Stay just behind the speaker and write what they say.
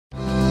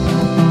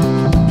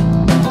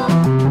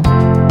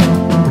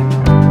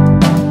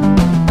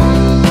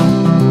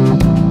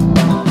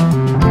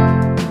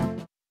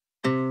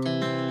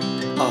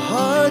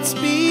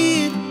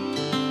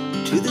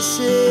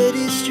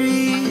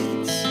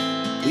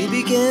we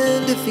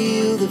began to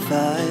feel the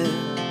fire.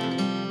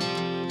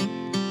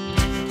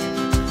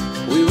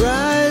 We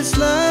rise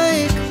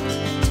like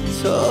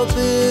tall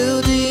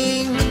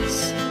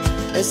buildings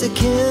as the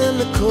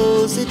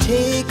chemicals they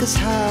take us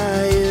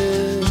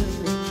higher.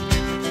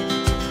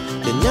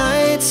 The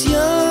night's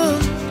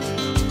young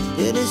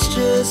and it's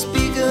just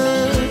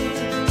begun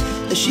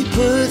as she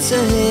puts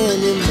her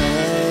hand in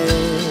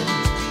mine.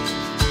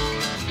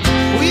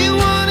 We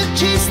wanna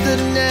chase the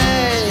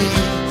night,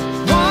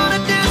 wanna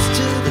dance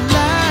to the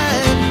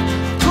light,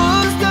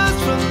 pull the stars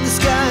from the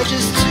sky,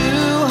 just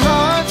two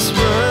hearts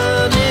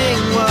running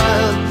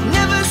wild.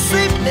 Never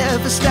sleep,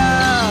 never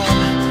stop,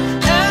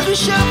 as we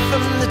shout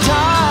from the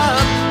top.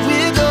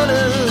 We're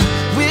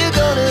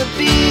gonna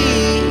be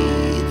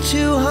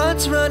two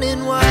hearts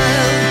running wild.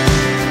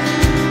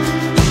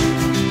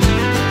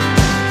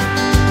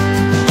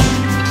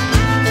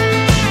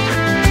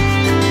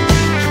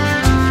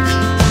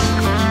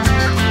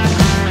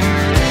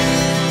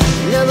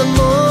 Now the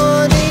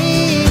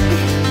morning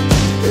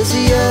is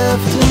the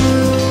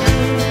afternoon.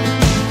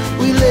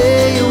 We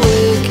lay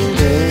awake in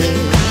bed.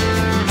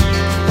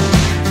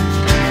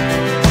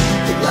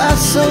 The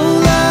laughs so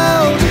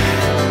loud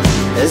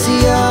as the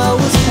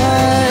hours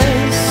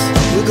pass.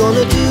 We're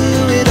gonna do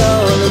it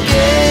all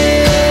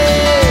again.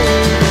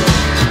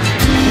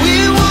 We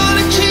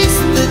wanna chase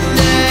the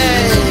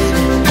night,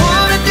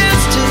 wanna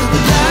dance to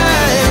the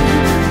light,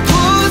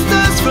 pull the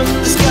stars from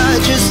the sky,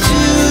 just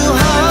two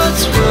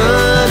hearts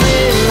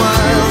running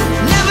wild.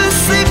 Never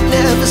sleep,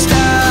 never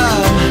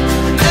stop,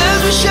 as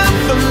we shout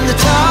from the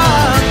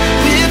top.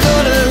 We're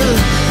gonna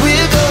be,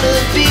 we're gonna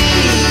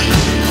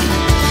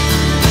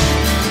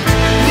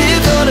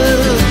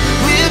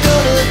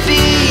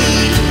be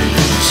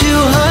two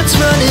hearts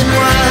running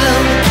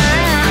wild.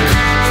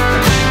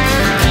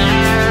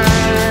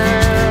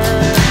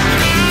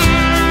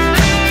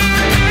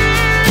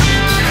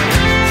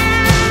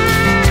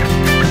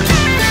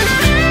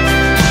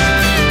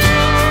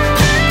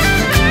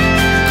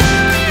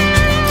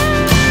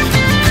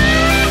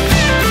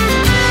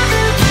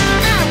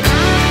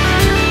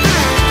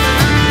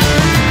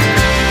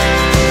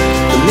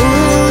 The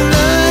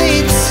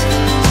moonlight,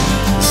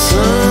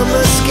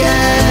 summer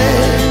sky,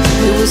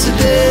 it was the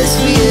best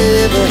we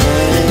ever had.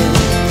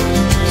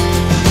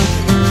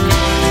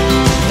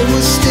 And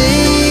we'll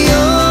stay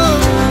on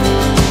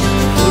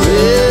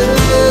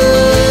forever.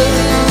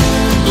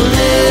 We'll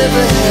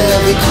never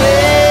have regrets.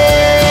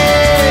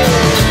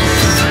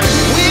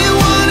 We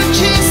wanna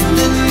chase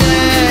the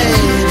night,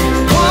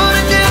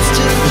 wanna dance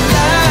to the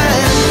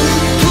light,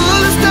 pull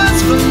the stars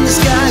from the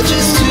sky,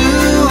 just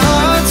two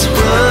hearts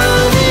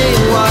running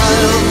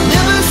wild.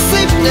 Never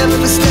sleep,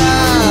 never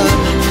stop,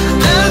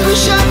 as we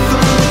shout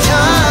from the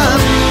top.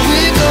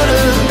 We're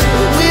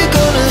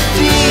gonna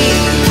be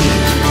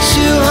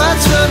two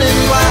hearts running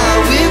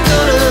wild. We're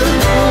gonna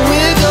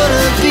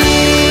be,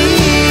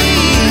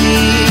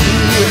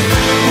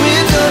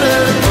 we're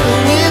gonna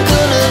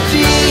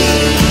be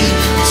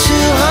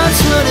two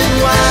hearts running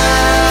wild.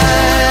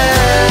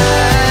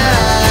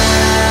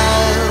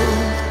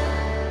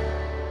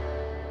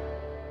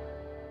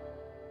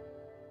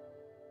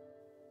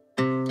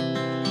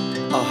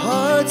 Our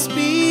hearts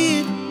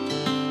beat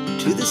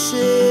to the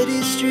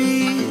city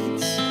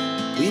streets.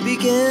 We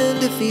began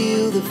to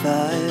feel the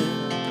fire.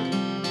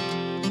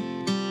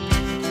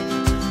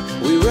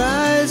 We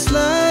rise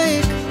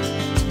like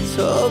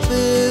tall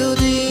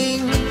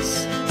buildings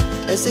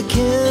as the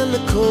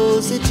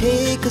chemicals they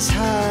take us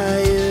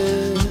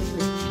higher.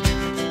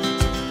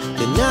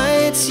 The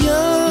night's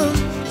young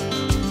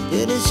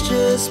and it's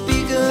just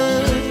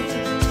begun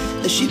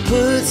as she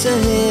puts her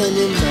hand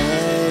in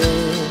mine.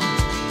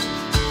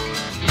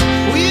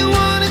 We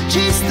wanna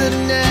chase the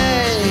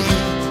night,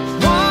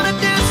 wanna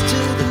dance to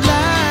the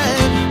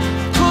light,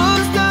 pull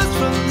the stars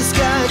from the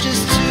sky,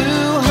 just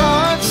two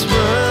hearts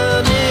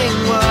running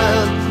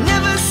wild.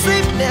 Never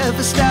sleep,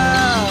 never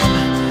stop,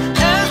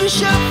 as we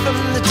shout from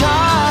the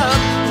top.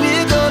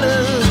 We're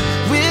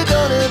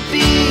gonna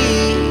be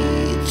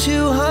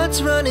two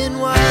hearts running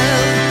wild.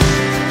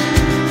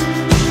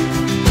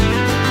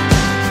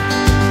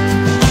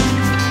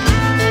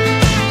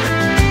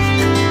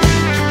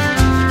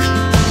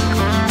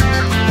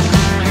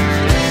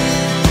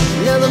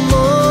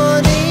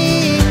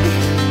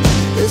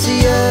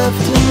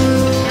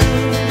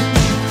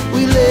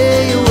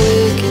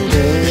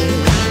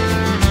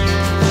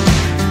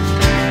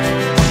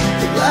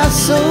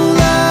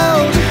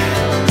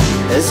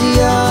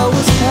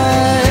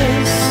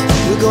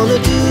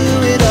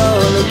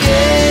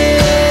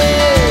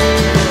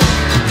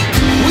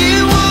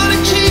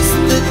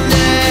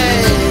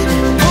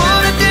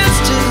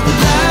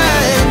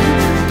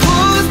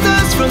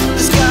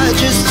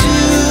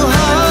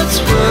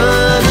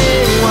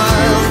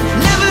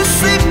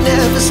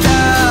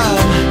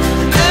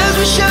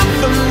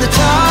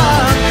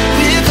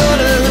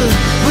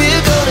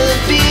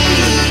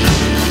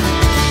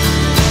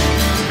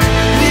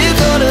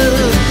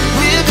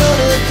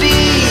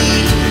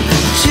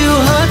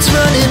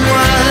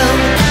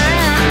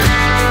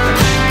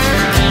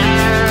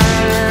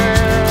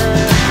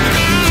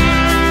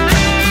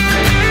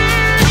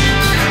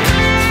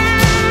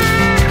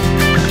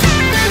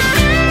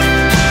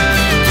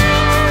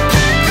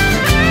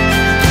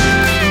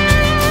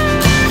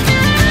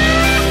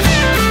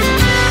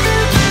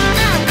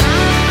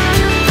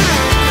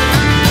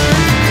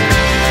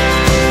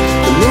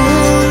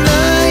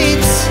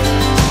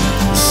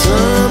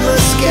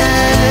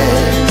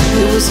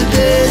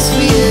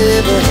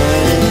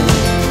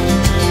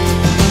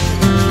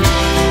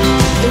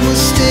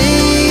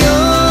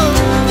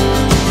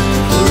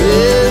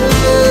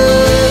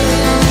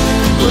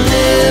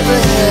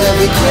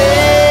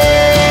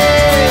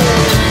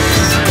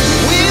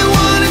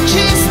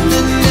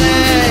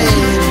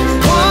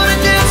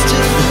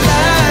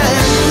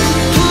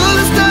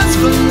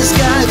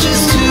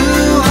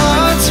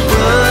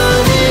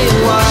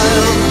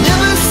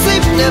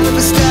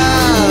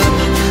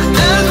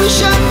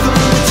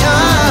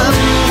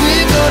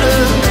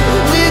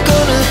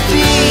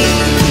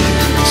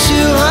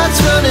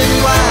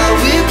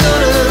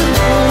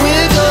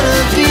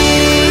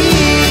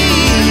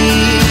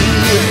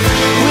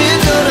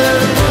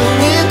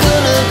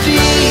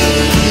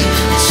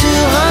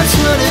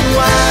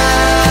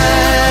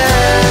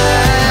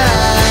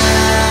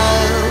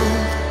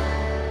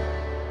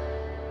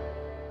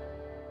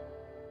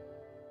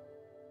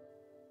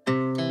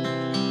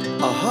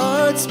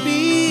 hearts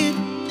beat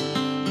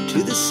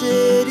to the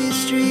city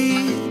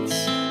streets.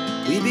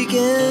 We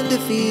began to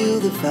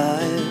feel the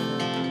fire.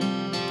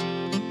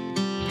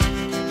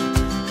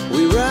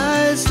 We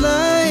rise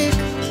like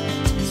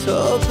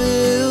tall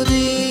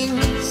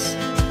buildings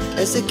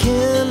as the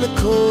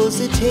chemicals,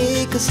 they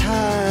take us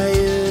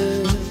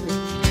higher.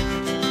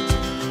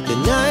 The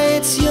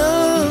night's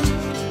young,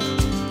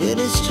 it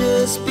has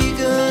just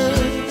begun,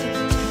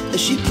 as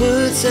she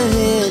puts her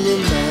hand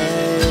in mine.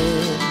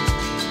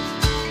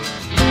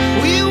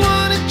 We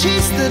wanna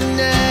chase the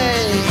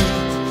night,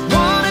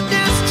 wanna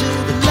dance to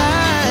the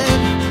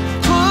light,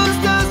 pull the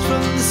stars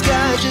from the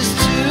sky, just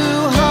two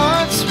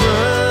hearts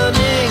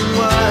running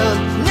wild.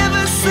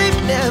 Never sleep,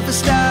 never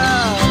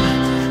stop,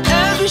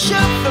 as we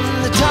shout from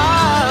the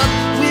top.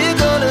 We're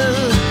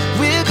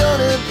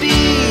gonna be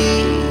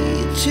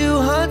two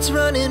hearts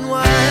running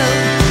wild.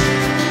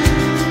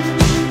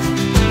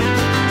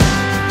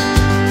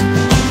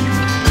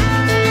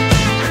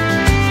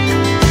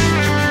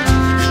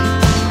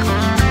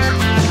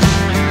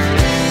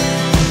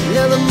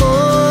 Now the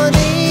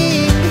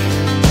morning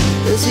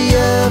is the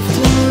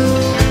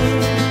afternoon.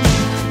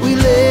 We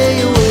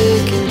lay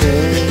awake in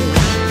bed.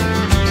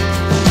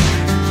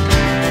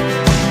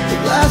 The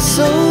laughs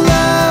so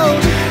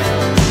loud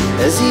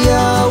as the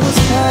hours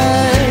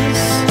pass.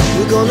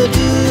 We're gonna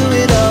do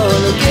it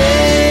all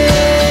again.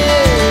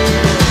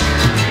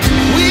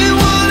 We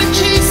wanna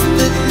chase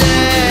the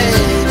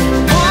night,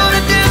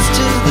 wanna dance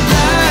to the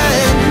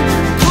light,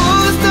 pull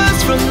the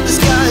stars from the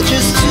sky,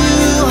 just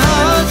two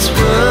hearts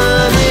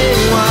running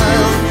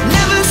wild.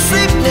 Never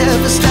sleep,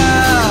 never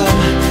stop,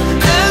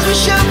 as we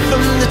shout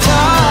from the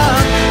top.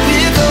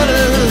 We're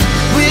gonna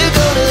be, we're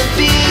gonna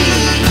be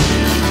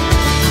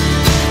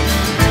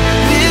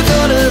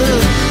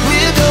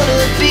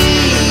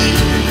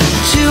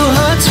two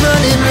hearts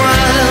running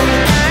wild.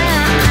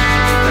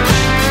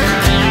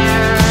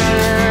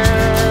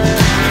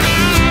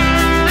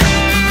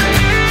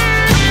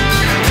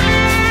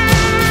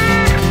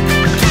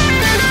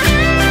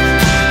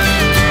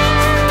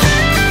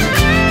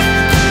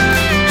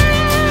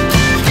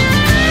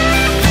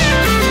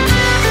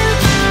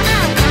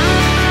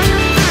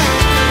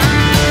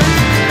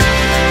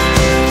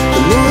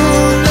 The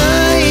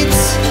moonlight,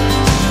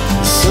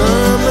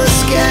 summer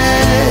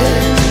sky,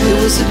 it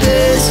was the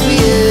best we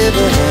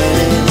ever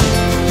had.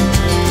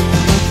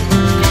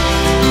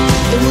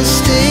 And we'll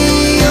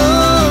stay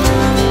young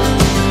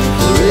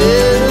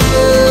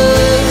forever.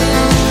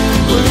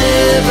 We'll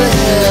never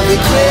have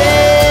regrets.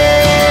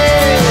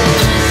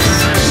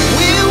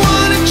 We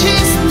wanna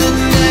chase the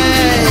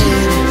night,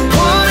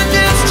 wanna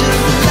dance to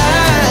the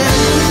light,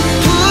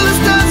 pull the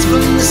stars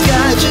from the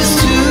sky, just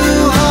two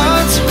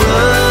hearts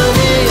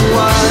running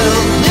wild.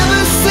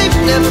 Never sleep,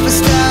 never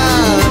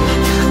stop,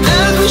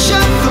 as we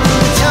shout from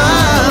the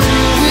top.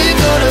 We're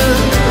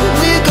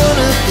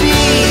gonna be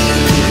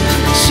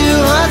two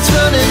hearts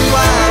running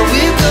wild.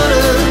 We're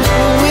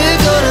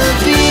gonna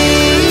be,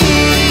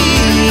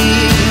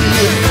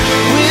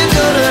 we're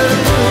gonna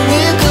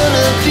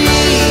be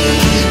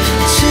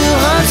two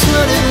hearts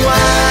running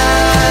wild.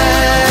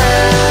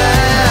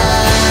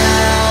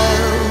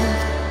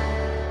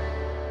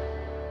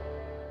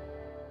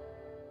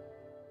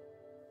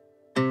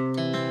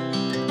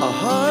 Our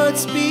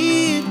hearts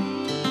beat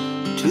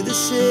to the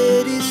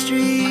city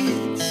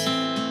streets.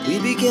 We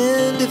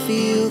began to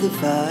feel the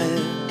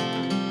fire.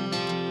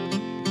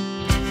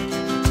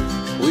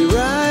 We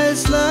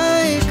rise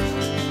like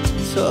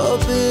tall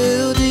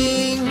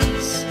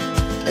buildings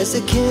as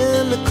the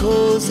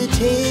chemicals, they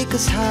take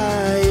us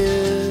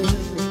higher.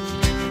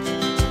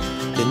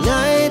 The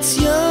night's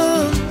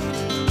young,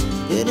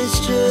 it has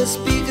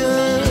just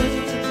begun,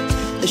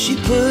 as she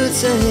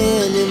puts her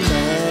hand in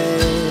mine.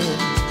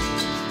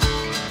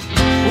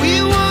 We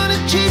wanna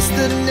chase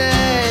the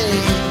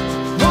night,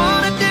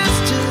 wanna dance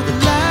to the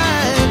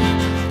light,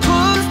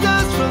 pull the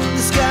stars from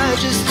the sky,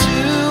 just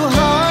two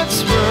hearts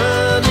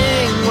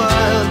running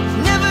wild.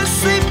 Never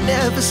sleep,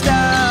 never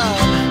stop,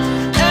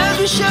 as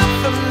we shout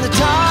from the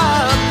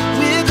top.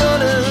 We're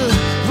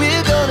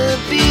gonna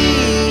be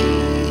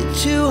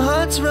two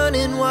hearts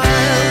running wild.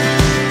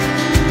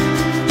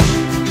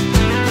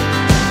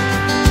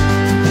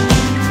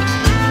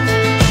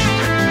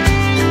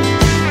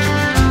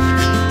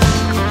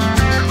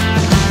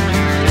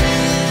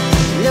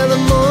 Now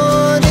the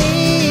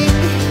morning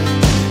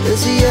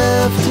is the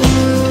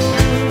afternoon.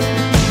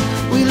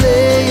 We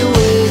lay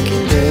awake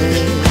in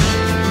bed.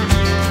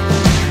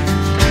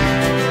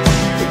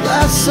 The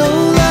laughs so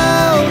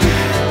loud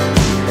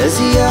as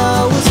the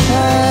hours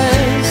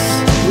pass.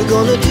 We're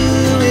gonna do